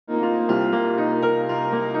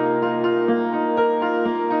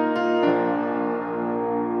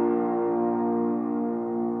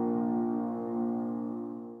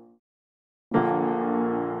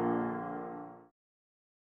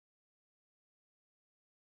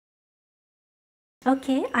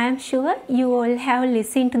Okay, I am sure you all have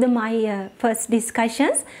listened to my first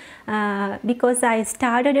discussions because I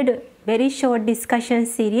started a very short discussion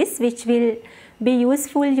series which will be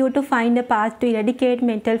useful you to find a path to eradicate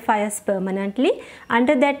mental fires permanently.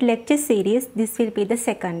 Under that lecture series, this will be the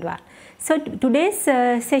second one. So today's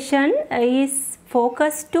session is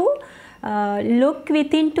focused to look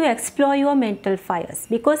within to explore your mental fires,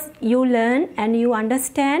 because you learn and you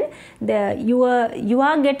understand you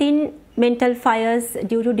are getting mental fires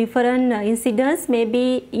due to different incidents.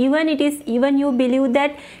 Maybe even you believe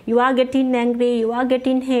that you are getting angry, you are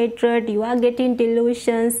getting hatred, you are getting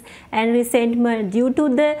delusions and resentment due to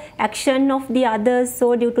the action of the others,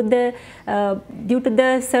 so due to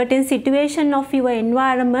the certain situation of your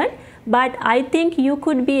environment. But I think you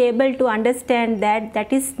could be able to understand that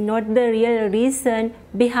that is not the real reason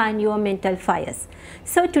behind your mental fires.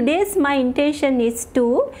 So today's my intention is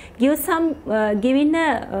to giving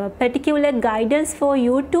a particular guidance for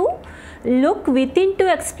you to look within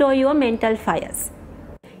to explore your mental fires.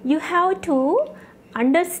 You have to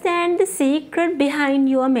understand the secret behind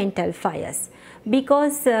your mental fires,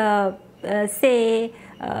 because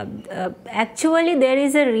actually there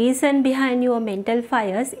is a reason behind your mental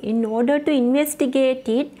fires. In order to investigate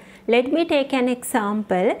it, let me take an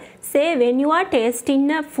example. Say when you are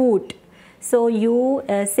tasting a food, so you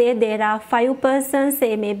say there are 5 persons,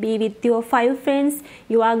 say maybe with your 5 friends,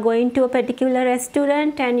 you are going to a particular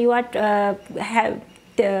restaurant and you are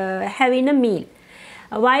having a meal.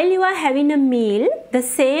 While you are having a meal, the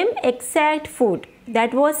same exact food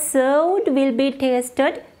that was served will be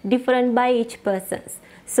tasted different by each person.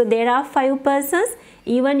 So there are 5 persons,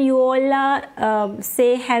 even you all are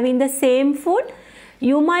say having the same food,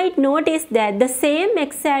 you might notice that the same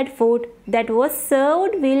exact food that was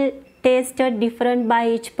served will tasted different by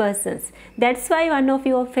each person. That's why one of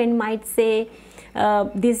your friend might say,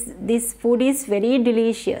 this food is very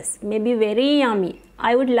delicious, maybe very yummy.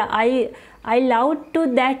 I love to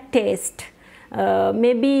that taste.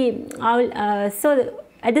 Maybe so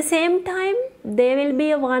at the same time there will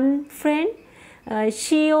be one friend,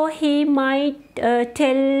 she or he might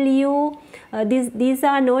tell you these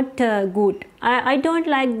are not good. I don't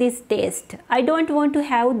like this taste. I don't want to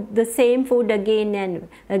have the same food again and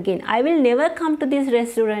again. I will never come to this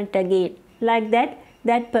restaurant again. Like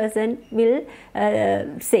that person will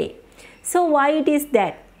say. So why it is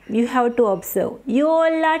that? You have to observe. You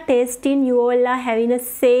all are tasting, you all are having the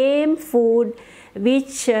same food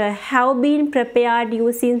which have been prepared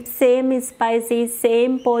using same spices,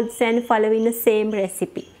 same pots and following the same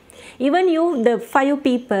recipe. Even you, the 5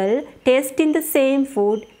 people tasting the same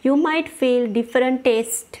food, you might feel different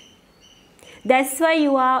taste. That's why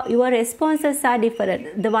your responses are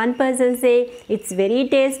different. The one person say, it's very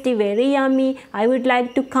tasty, very yummy, I would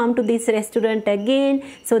like to come to this restaurant again.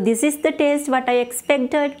 So this is the taste what I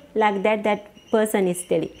expected, like that person is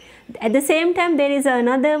telling. At the same time there is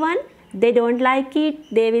another one, they don't like it,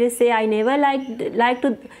 they will say, I never like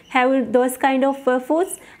to have those kind of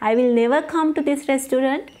foods, I will never come to this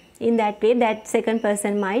restaurant. In that way, that second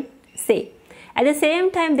person might say. At the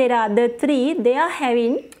same time, there are other 3, they are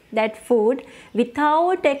having that food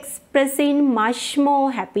without expressing much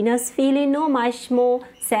more happiness feeling or much more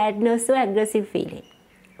sadness or aggressive feeling.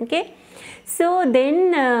 Okay, so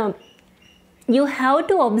then you have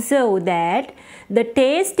to observe that the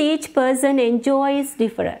taste each person enjoys is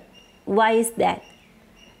different. Why is that?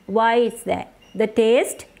 Why is that? The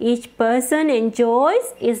taste each person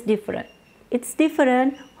enjoys is different. It's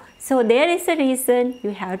different. So there is a reason,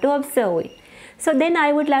 you have to observe it. So then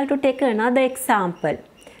I would like to take another example.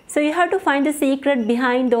 So you have to find the secret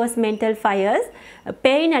behind those mental fires,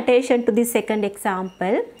 paying attention to the second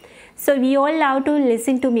example. So we all love to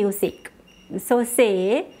listen to music. So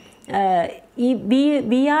say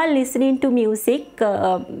we are listening to music,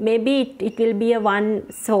 maybe it will be a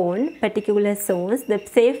one song, particular songs.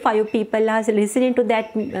 Say 5 people are listening to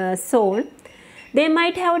that song, they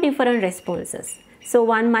might have different responses. So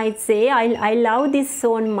one might say, I love this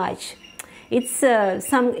song much. It's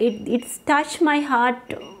touched my heart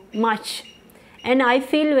much, and I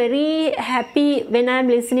feel very happy when I am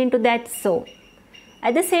listening to that song.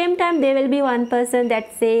 At the same time, there will be one person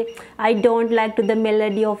that say, I don't like to the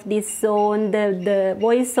melody of this song, the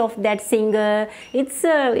voice of that singer. It's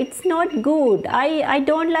not good. I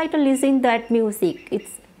don't like to listen to that music.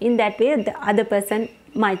 It's in that way the other person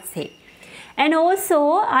might say. And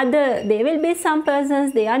also there will be some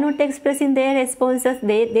persons, they are not expressing their responses,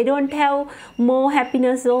 they don't have more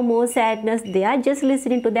happiness or more sadness, they are just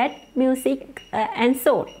listening to that music and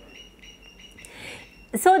so on.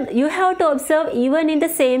 So you have to observe, even in the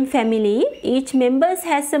same family, each member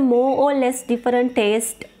has a more or less different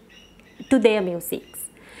taste to their music.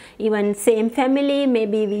 Even same family,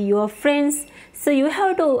 maybe with your friends. So you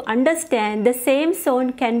have to understand the same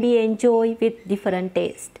song can be enjoyed with different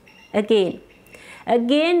taste. Again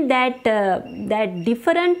that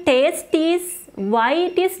different taste is why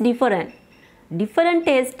it is different. Different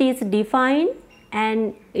taste is defined,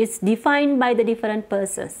 and it's defined by the different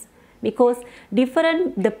persons, because the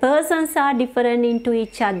persons are different into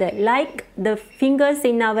each other. Like the fingers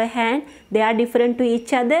in our hand, they are different to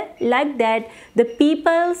each other. Like that, the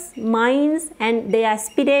people's minds and their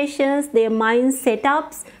aspirations, their mind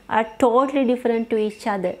setups are totally different to each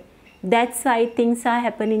other. That's why things are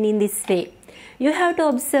happening in this way. You have to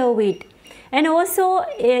observe it. And also,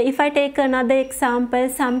 if I take another example,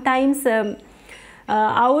 sometimes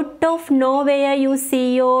out of nowhere you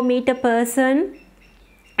see or meet a person,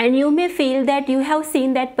 and you may feel that you have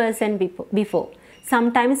seen that person before.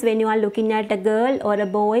 Sometimes when you are looking at a girl or a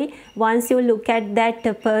boy, once you look at that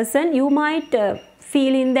person, you might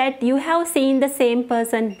feel in that you have seen the same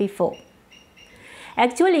person before.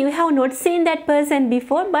 Actually, you have not seen that person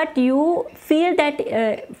before, but you feel that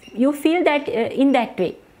in that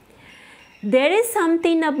way. There is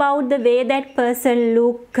something about the way that person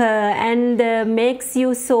look and makes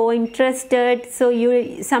you so interested. So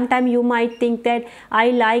sometimes you might think that I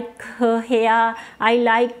like her hair, I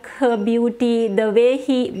like her beauty, the way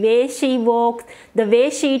she walks, the way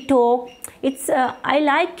she talks. I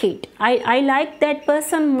like it. I like that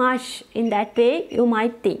person much. In that way, you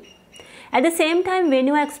might think. At the same time, when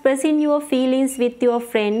you are expressing your feelings with your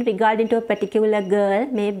friend regarding to a particular girl,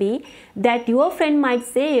 maybe that your friend might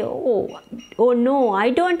say, oh no,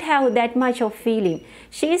 I don't have that much of feeling.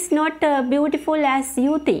 She is not beautiful as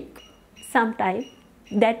you think. Sometimes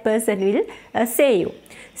that person will say you.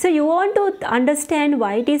 So you want to understand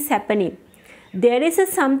why it is happening. There is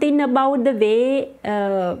something about the way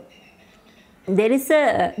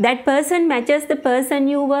that person matches the person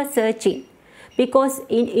you were searching. Because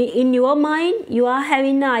in your mind you are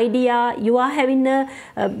having an idea, you are having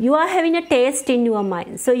a taste in your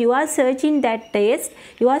mind. So you are searching that taste,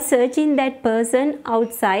 you are searching that person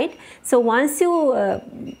outside. So once you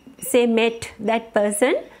say met that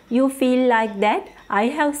person, you feel like that I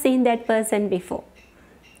have seen that person before,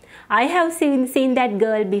 I have seen that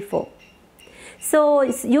girl before. So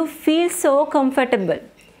you feel so comfortable.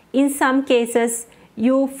 In some cases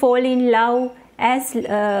you fall in love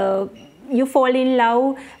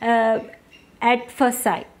at first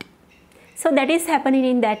sight. So that is happening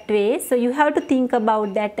in that way. So you have to think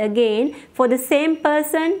about that again. For the same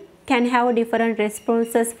person can have different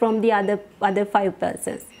responses from the other 5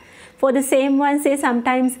 persons. For the same one, say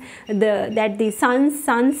sometimes the son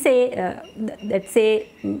say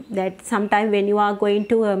that sometime when you are going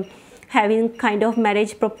to having kind of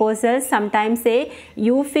marriage proposals, sometimes say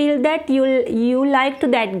you feel that you like to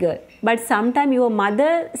that girl, but sometimes your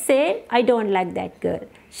mother say I don't like that girl,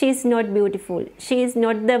 she is not beautiful, she is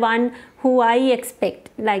not the one who I expect,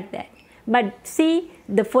 like that. But see,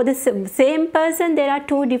 for the same person there are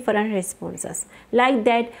 2 different responses. Like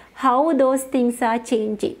that, how those things are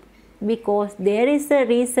changing, because there is a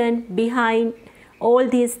reason behind all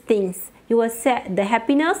these things. The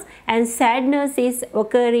happiness and sadness is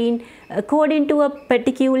occurring according to a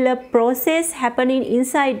particular process happening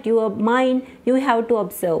inside your mind. You have to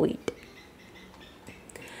observe it.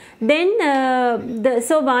 Then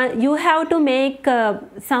you have to make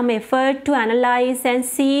some effort to analyze and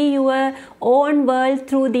see your own world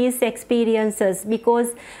through these experiences,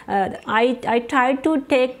 because I tried to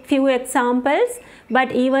take few examples,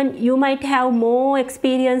 but even you might have more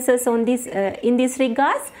experiences on this in this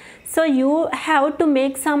regards. So you have to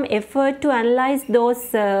make some effort to analyze those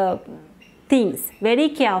things very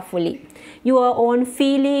carefully. Your own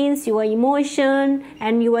feelings, your emotion,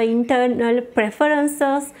 and your internal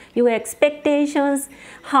preferences, your expectations,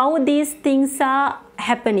 how these things are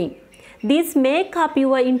happening. These make up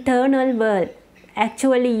your internal world.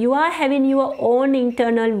 Actually, you are having your own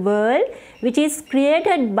internal world, which is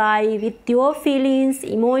created with your feelings,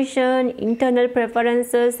 emotion, internal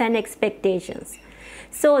preferences, and expectations.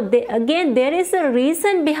 So again, there is a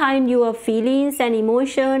reason behind your feelings and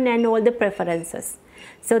emotion and all the preferences.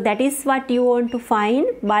 So that is what you want to find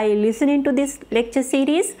by listening to this lecture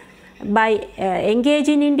series, by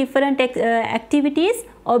engaging in different activities.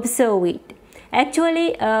 Observe it.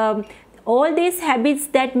 Actually, all these habits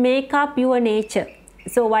that make up your nature.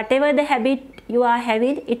 So whatever the habit you are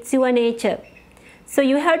having, it's your nature. So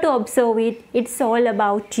you have to observe it. It's all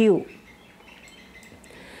about you.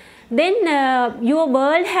 Then your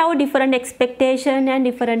world have different expectation and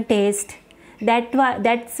different taste.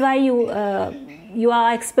 That's why you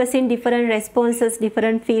are expressing different responses,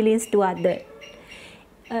 different feelings to others.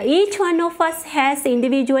 Each one of us has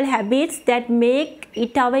individual habits that make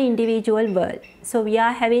it our individual world. So we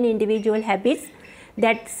are having individual habits.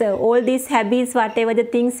 That's all these habits, whatever the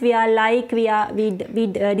things we are like, we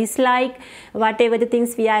dislike, whatever the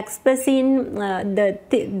things we are expressing, the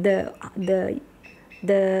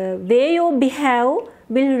way you behave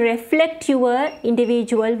will reflect your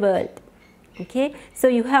individual world. Okay, so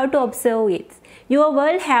you have to observe it. Your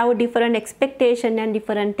world have different expectation and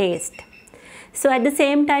different taste. So at the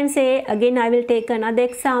same time, say again, I will take another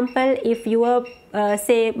example. If your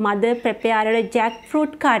say mother prepared a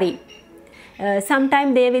jackfruit curry,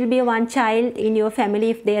 sometime there will be one child in your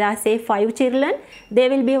family. If there are say 5 children, there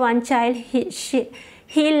will be one child,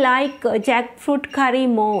 he like jackfruit curry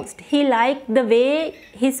most. He like the way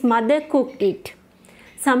his mother cooked it.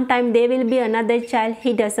 Sometime there will be another child,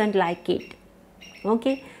 he doesn't like it.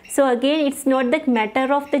 Okay, so again, it's not the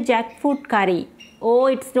matter of the jackfruit curry. Oh,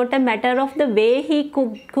 it's not a matter of the way he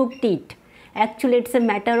cooked it. Actually, it's a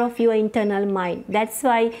matter of your internal mind. That's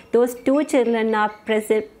why those 2 children are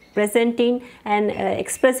presenting and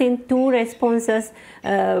expressing 2 responses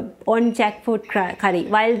on jackfruit curry.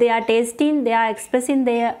 While they are tasting, they are expressing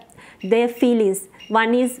their feelings.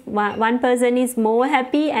 One person is more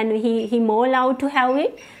happy and he more love to have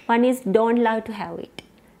it. One is don't love to have it.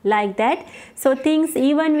 Like that. So things,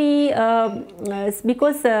 even we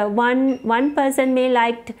because one person may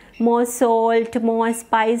like more salt, more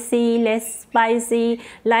spicy, less spicy,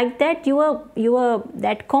 like that. Your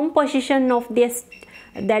that composition of this,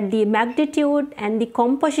 that the magnitude and the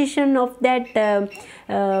composition of that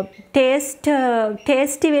taste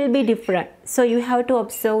will be different. So you have to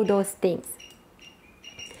observe those things.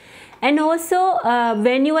 And also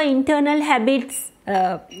when your internal habits,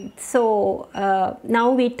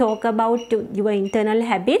 now we talk about your internal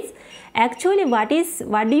habits. Actually, what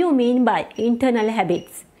do you mean by internal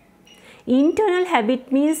habits? Internal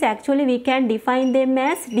habit means, actually we can define them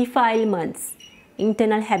as defilements.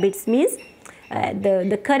 Internal habits means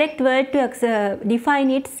the correct word to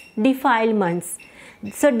define it's defilements.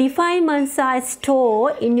 So defilements are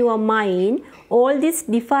stored in your mind. All these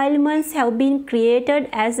defilements have been created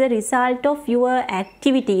as a result of your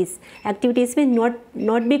activities. Activities means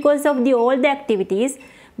not because of all the activities,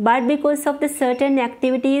 but because of the certain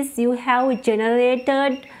activities you have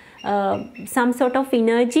generated some sort of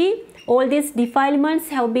energy. All these defilements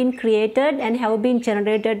have been created and have been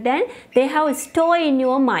generated, and they have stored in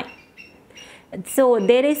your mind. So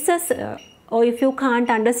there is a, or if you can't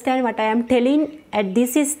understand what I am telling at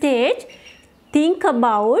this stage, think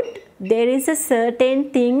about, there is a certain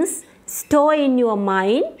things stored in your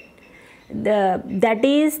mind. That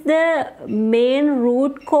is the main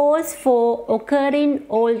root cause for occurring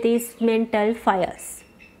all these mental fires.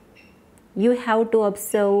 You have to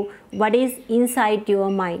observe what is inside your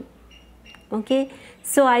mind. Okay,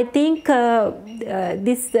 so I think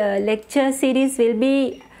this lecture series will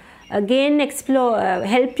be again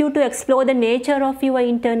help you to explore the nature of your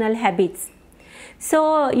internal habits.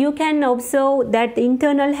 So you can observe that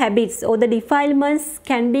internal habits or the defilements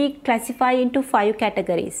can be classified into 5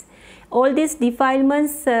 categories. All these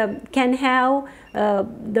defilements can have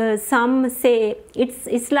some, say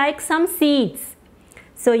it's like some seeds.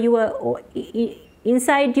 So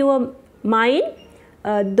inside your mind,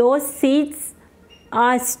 those seeds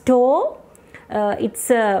are stored. It's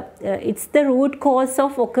the root cause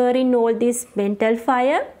of occurring all this mental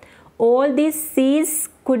fire. All these seeds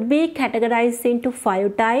could be categorized into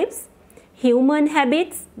 5 types. Human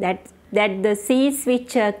habits, that the seeds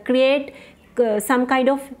which create some kind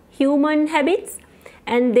of human habits,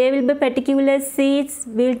 and there will be particular seeds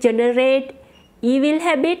will generate evil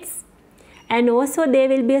habits, and also there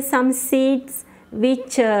will be some seeds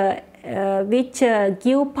which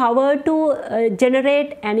give power to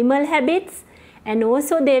generate animal habits, and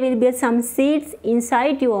also there will be some seeds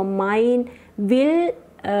inside your mind will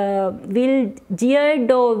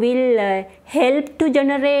geared or will help to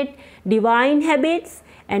generate divine habits,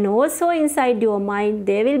 and also inside your mind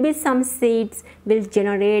there will be some seeds will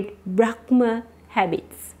generate Brahma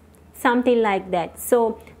habits, something like that.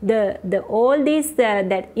 So the all these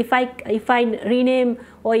that if I rename,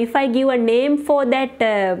 or if I give a name for that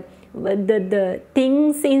the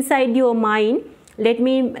things inside your mind, let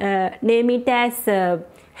me name it as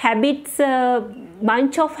habits,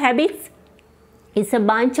 bunch of habits. It's a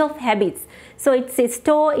bunch of habits. So it's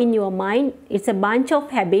stored in your mind. It's a bunch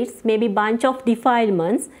of habits, maybe bunch of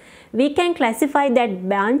defilements. We can classify that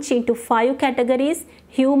bunch into 5 categories: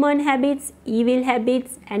 human habits, evil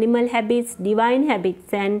habits, animal habits, divine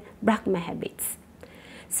habits, and Brahma habits.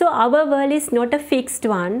 So our world is not a fixed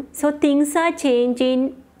one. So things are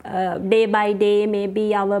changing day by day,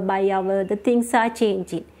 maybe hour by hour, the things are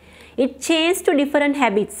changing. It changes to different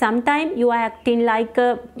habits. Sometimes you are acting like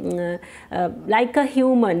a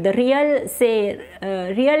human, the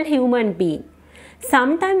real human being.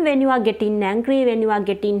 Sometimes when you are getting angry, when you are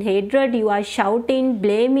getting hatred, you are shouting,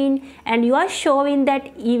 blaming, and you are showing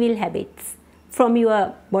that evil habits from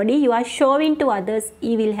your body. You are showing to others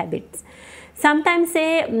evil habits. Sometimes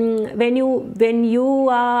say when you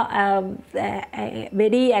are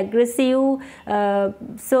very aggressive,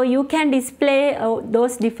 so you can display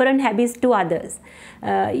those different habits to others.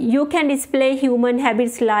 You can display human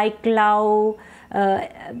habits like love,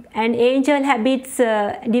 and angel habits,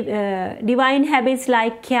 divine habits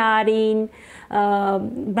like caring,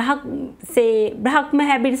 Brahma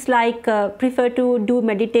habits like prefer to do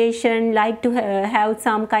meditation, like to have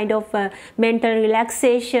some kind of mental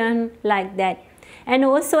relaxation, like that. And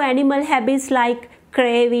also animal habits like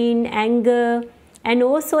craving, anger, and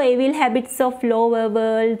also evil habits of lower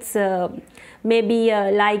worlds, maybe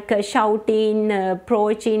like shouting,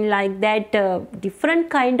 approaching, like that. Different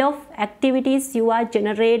kind of activities you are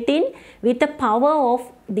generating with the power of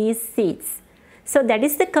these seeds. So that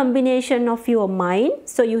is the combination of your mind.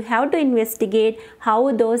 So you have to investigate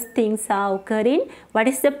how those things are occurring. What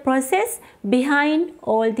is the process behind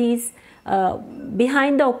all these,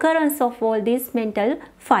 behind the occurrence of all these mental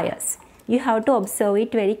fires. You have to observe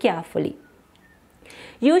it very carefully.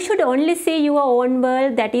 You should only see your own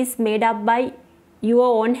world that is made up by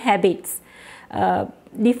your own habits,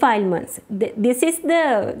 defilements. This is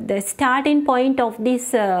the starting point of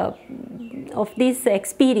this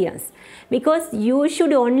experience, because you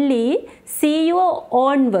should only see your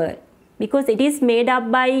own world, because it is made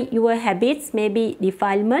up by your habits, maybe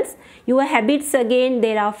defilements. Your habits, again,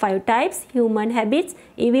 there are 5 types: human habits,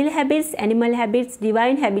 evil habits, animal habits,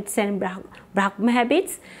 divine habits, and Brahma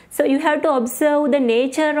habits. So you have to observe the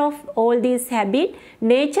nature of all these habits.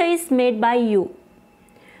 Nature is made by you.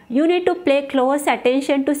 You need to pay close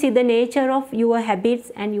attention to see the nature of your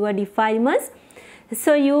habits and your defilements.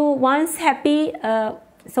 So you once happy,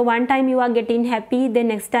 so one time you are getting happy, then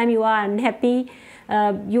next time you are unhappy.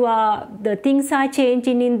 The things are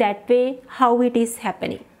changing in that way, how it is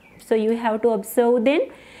happening. So you have to observe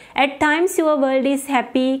then. At times your world is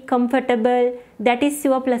happy, comfortable, that is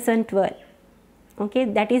your pleasant world. Okay,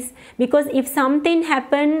 that is because if something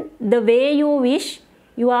happen the way you wish,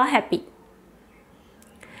 you are happy.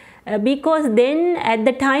 Because then at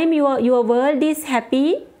the time your world is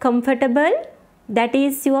happy, comfortable, that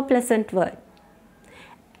is your pleasant world.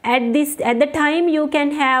 At the time you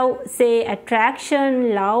can have, say,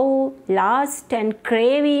 attraction, love, lust, and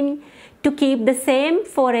craving to keep the same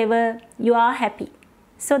forever. You are happy.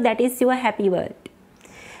 So that is your happy world.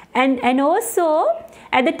 And also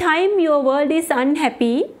at the time your world is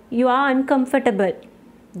unhappy, you are uncomfortable.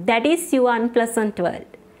 That is your unpleasant world.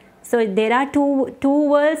 So there are two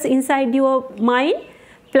worlds inside your mind: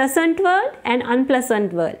 pleasant world and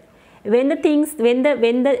unpleasant world. When the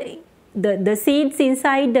seeds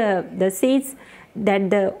inside the seeds, that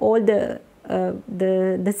the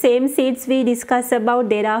same seeds we discuss about,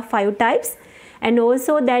 there are 5 types, and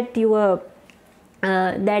also that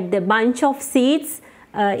that the bunch of seeds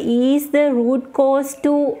is the root cause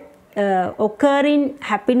to occurring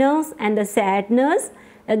happiness and the sadness.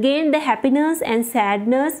 Again, the happiness and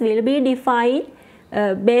sadness will be defined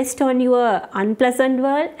based on your unpleasant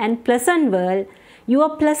world and pleasant world.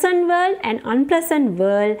 Your pleasant world and unpleasant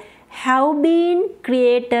world have been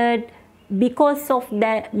created because of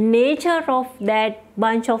the nature of that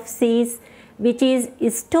bunch of seeds which is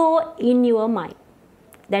stored in your mind.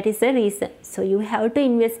 That is the reason. So you have to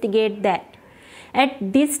investigate that. At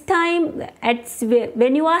this time,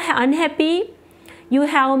 when you are unhappy, you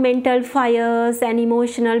have mental fires and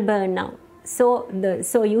emotional burnout. So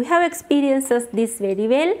you have experienced this very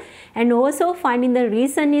well, and also finding the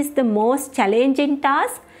reason is the most challenging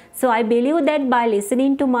task. So I believe that by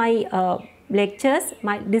listening to my lectures,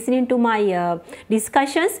 listening to my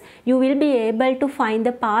discussions, you will be able to find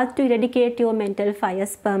the path to eradicate your mental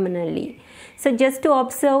fires permanently. So just to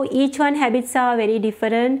observe, each one habits are very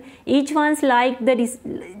different. Each one's likes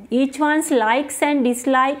and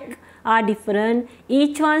dislike are different.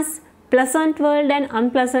 Each one's pleasant world and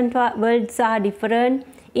unpleasant worlds are different.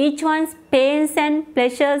 Each one's pains and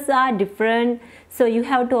pleasures are different. So you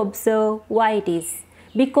have to observe why it is.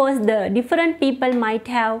 Because the different people might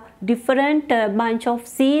have different bunch of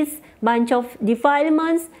seeds, bunch of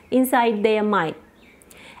defilements inside their mind.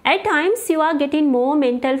 At times you are getting more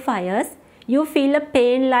mental fires. You feel a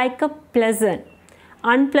pain like a pleasant,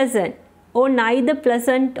 unpleasant, or neither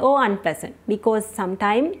pleasant or unpleasant. Because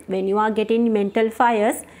sometimes when you are getting mental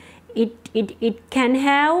fires, it can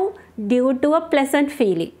have due to a pleasant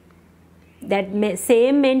feeling. That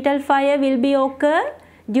same mental fire will be occur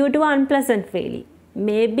due to unpleasant feeling.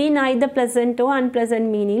 Maybe neither pleasant or unpleasant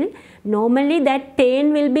meaning. Normally that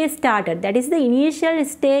pain will be started. That is the initial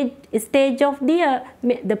stage of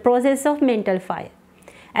the process of mental fire.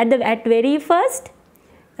 At very first,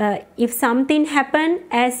 if something happen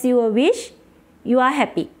as you wish, you are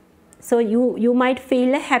happy. So you might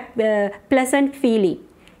feel a pleasant feeling.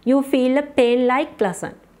 You feel a pain like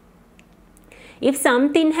pleasant. If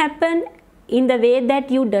something happen in the way that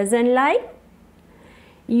you doesn't like,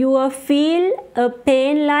 you feel a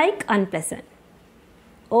pain like unpleasant.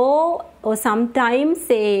 Or sometimes,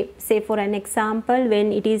 say for an example,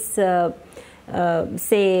 when it is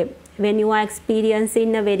say when you are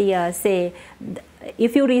experiencing a very say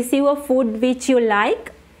if you receive a food which you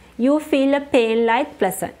like, you feel a pain like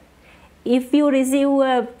pleasant. If you receive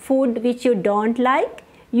a food which you don't like,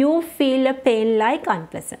 you feel a pain like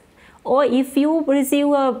unpleasant. Or if you receive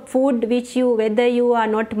a food which whether you are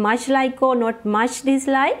not much like or not much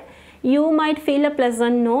dislike, you might feel a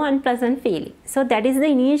pleasant or unpleasant feeling. So that is the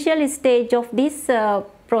initial stage of this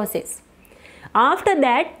process. After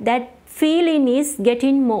that, that feeling is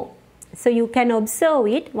getting more. So you can observe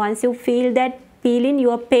it. Once you feel that feeling,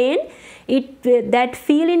 your pain, that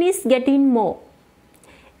feeling is getting more.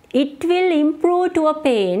 It will improve to a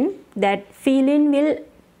pain. That feeling will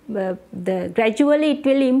gradually it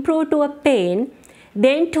will improve to a pain,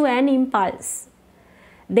 then to an impulse.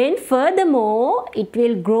 Then furthermore, it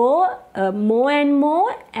will grow more and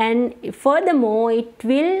more, and furthermore, it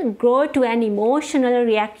will grow to an emotional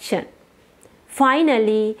reaction.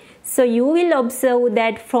 Finally, so you will observe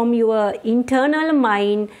that from your internal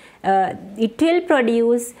mind, it will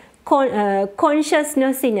produce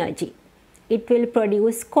consciousness energy. It will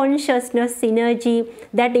produce consciousness energy.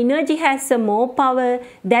 That energy has more power.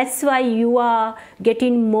 That's why you are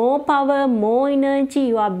getting more power, more energy.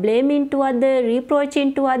 You are blaming to other,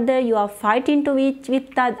 reproaching to other. You are fighting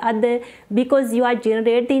with other, because you are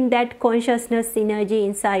generating that consciousness energy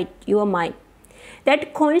inside your mind.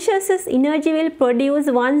 That consciousness energy will produce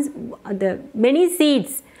many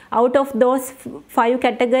seeds out of those 5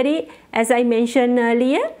 categories, as I mentioned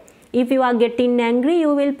earlier. If you are getting angry,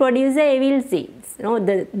 you will produce evil seeds.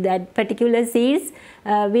 That particular seeds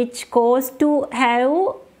which cause to have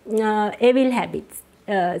evil habits.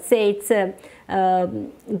 Say it's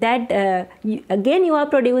again you are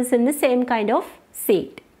producing the same kind of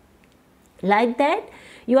seed. Like that,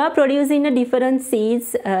 you are producing a different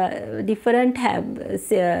seeds, seeds.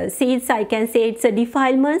 I can say it's a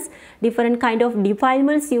defilements, different kind of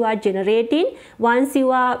defilements you are generating. Once you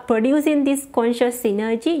are producing this conscious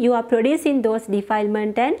energy, you are producing those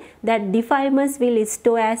defilements, and that defilements will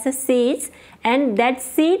store as a seeds, and that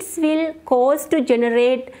seeds will cause to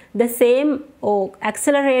generate the same or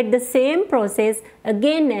accelerate the same process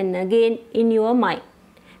again and again in your mind.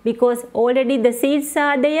 Because already the seeds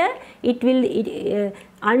are there,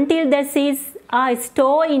 until the seeds are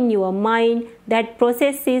stored in your mind, that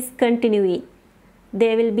process is continuing.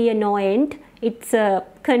 There will be no end, it's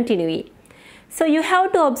continuing. So you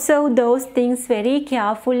have to observe those things very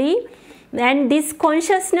carefully, and this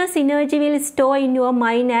consciousness energy will store in your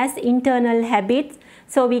mind as internal habits.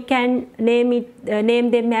 So we can name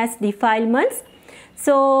them as defilements.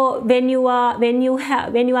 So when you are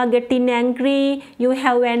getting angry, you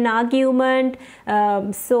have an argument,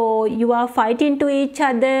 so you are fighting to each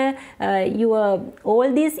other,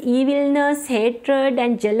 all this evilness, hatred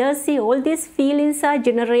and jealousy, all these feelings are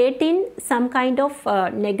generating some kind of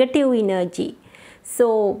negative energy,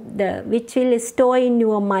 so which will store in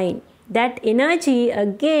your mind. That energy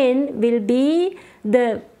again will be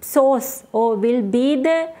the source, or will be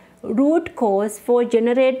the root cause for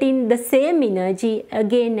generating the same energy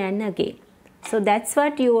again and again. So that's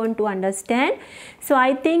what you want to understand. So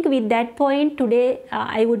I think with that point today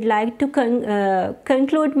I would like to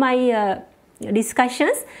conclude my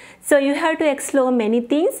discussions. So you have to explore many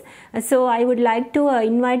things. So I would like to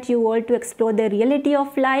invite you all to explore the reality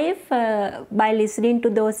of life by listening to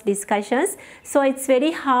those discussions. So it's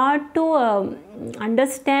very hard to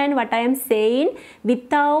understand what I am saying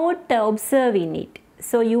without observing it.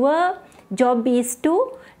 So your job is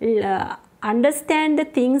to understand the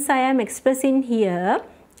things I am expressing here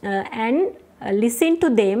and listen to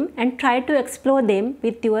them and try to explore them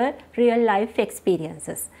with your real life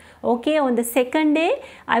experiences. Okay, on the second day,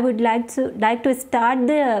 I would like to start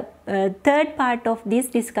the third part of this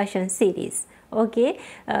discussion series. Okay,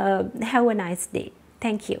 have a nice day.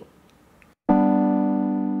 Thank you.